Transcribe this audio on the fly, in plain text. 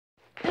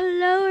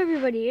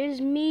everybody, it is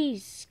me,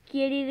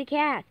 Skitty the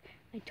Cat.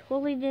 I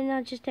totally did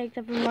not just take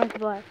that from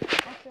Markiplier.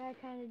 Actually, I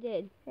kind of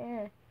did.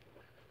 Yeah.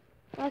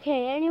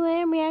 Okay, anyway,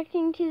 I'm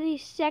reacting to the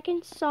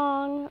second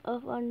song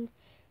of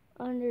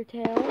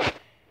Undertale.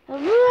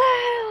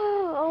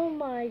 Oh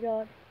my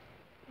god.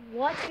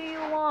 What do you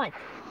want?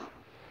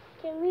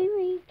 Can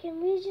we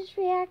just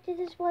react to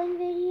this one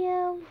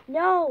video?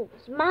 No,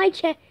 it's my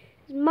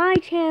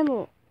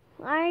channel.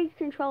 I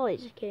control it.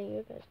 Just kidding,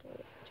 you guys can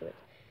react to it.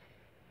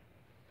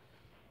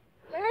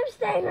 I'm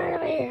staying right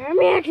over here. I'm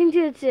reacting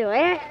to it too.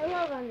 I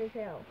love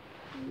Undertale.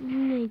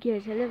 I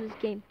guess I love this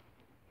game.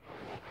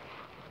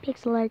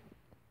 Pixel art.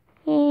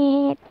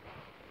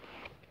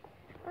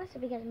 Also,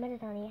 because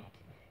Metathon yet.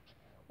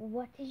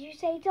 What did you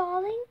say,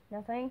 darling?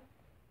 Nothing.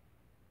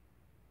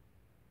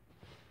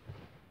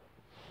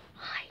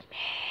 Hide me.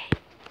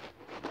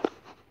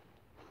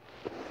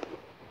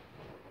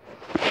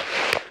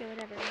 Okay,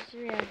 whatever. Let's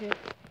react to it.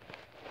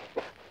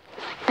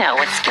 Know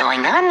what's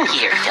going on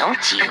here,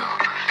 don't you?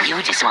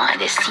 You just wanted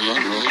to see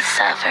me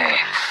suffer.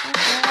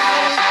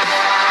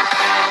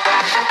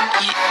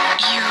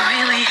 You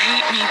really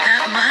hate me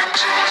that much?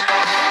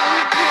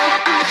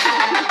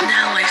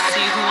 Now I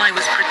see who I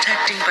was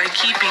protecting by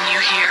keeping you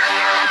here.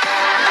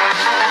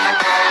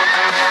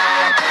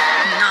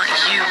 Not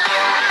you,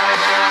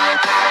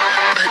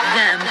 but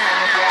them.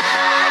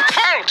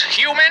 Halt,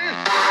 human!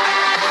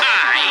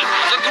 I,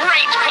 the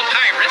great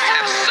Papyrus,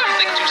 have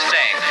something to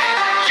say.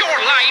 Your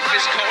life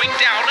is going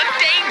down a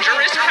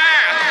dangerous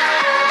path.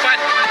 But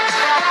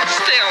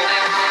still,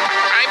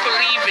 I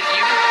believe in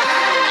you.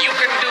 You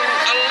can do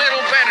a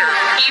little better,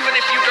 even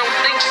if you don't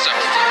think so.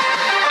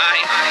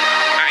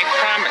 I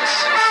promise.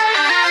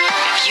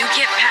 If you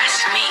get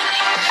past me,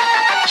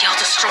 you'll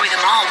destroy them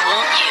all,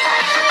 won't you?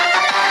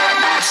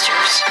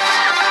 Monsters,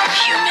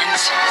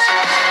 humans,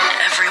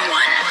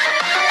 everyone.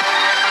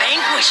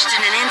 Vanquished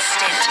in an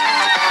instant.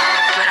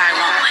 But I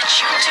won't let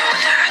you do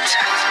that.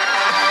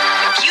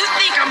 If you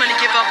think I'm gonna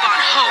give up on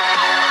hope,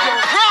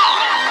 you're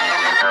wrong!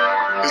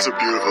 It's a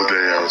beautiful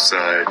day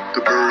outside.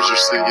 The birds are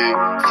singing,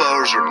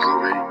 flowers are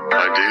blooming.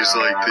 On days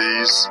like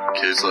these,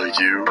 kids like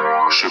you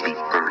should be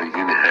burning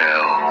in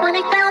hell. When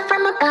I fell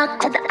from above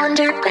to the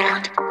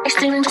underground, I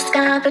soon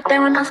discovered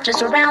there were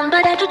monsters around,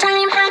 but after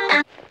time had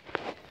passed.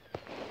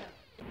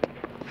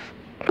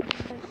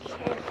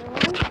 Okay,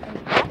 everyone, I'm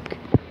back.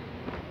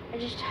 I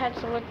just had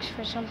to look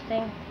for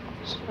something.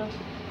 So,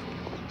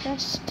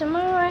 since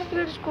tomorrow I have to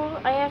go to school,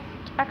 I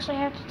actually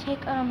have to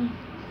take a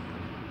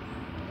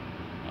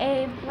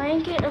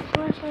blanket, a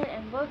flashlight,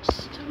 and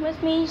books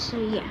with me. So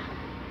yeah,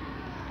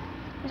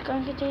 let's go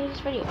and continue this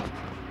video.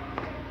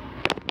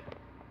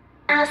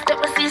 It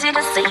was easy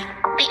to see.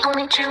 The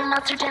only true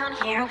monster down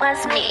here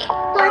was me.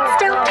 Let's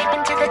delve deep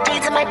into the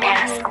deeds of my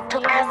past. To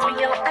last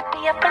real, I'd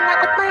be a friend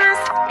that would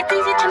last. It's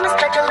easy to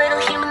misjudge a little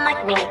human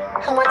like me,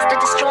 who wants to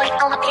destroy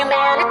all of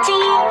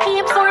humanity. He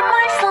absorbed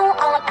my soul,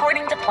 all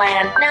according to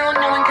plan. Now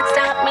no one can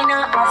stop me,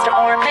 not monster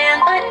or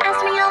man. But as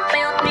we all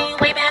failed me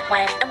way back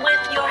when, and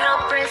with your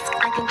help, Risk,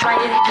 I can try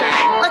it again.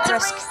 Let's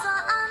risk the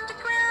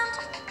underground.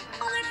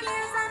 All our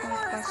fears and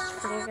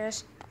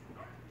worries.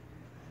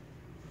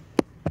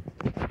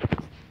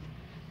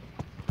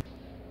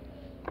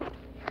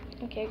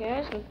 Okay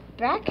guys, I'm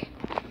back.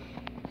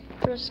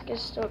 Risk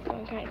is still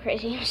going kind of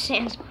crazy.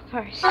 Sans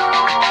Papyrus.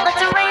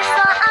 Let's erase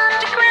the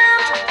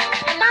underground,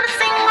 and not a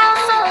single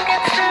soul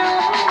gets through.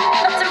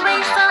 Let's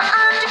erase the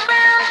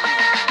underground.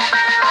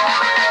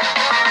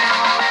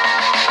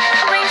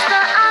 Erase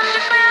the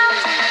underground.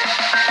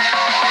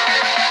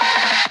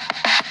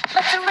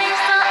 Let's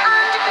erase the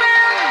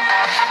underground.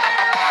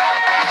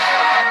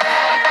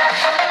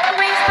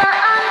 Erase the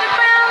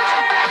underground.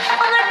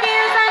 All our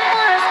fears and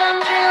horrors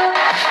come true.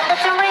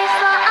 Let's erase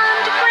the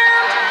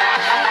underground.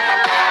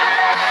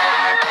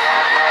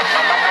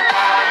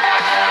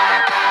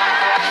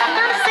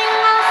 Not a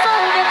single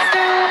soul gets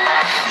through.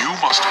 You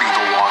must be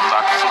the one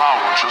that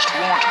flower just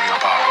warned me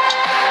about.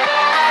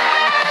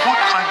 What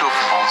kind of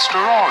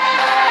monster are you?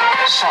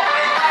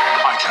 Sorry,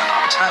 I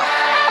cannot tell.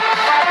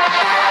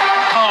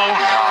 Oh,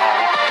 now,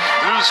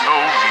 there's no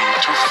need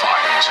to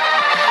fight.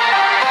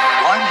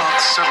 Why not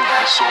settle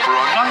this over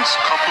a nice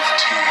cup of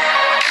tea?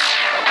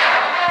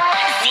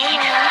 See,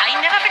 I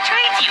never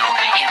betrayed you.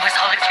 It was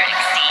all a trick,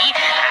 see?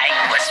 I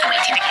was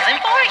waiting to kill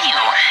him for you.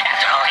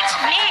 After all, it's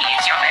me.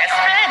 It's your best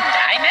friend.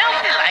 I'm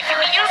helpful. I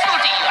can be useful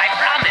to you, I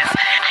promise.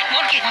 I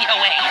won't get in your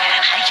way.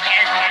 I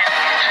can.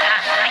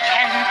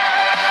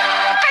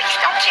 Please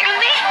don't kill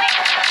me.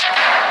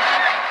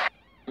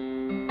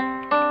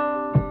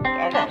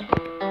 Yeah, then.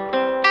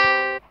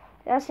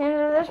 That's the end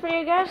of this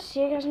video, guys.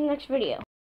 See you guys in the next video.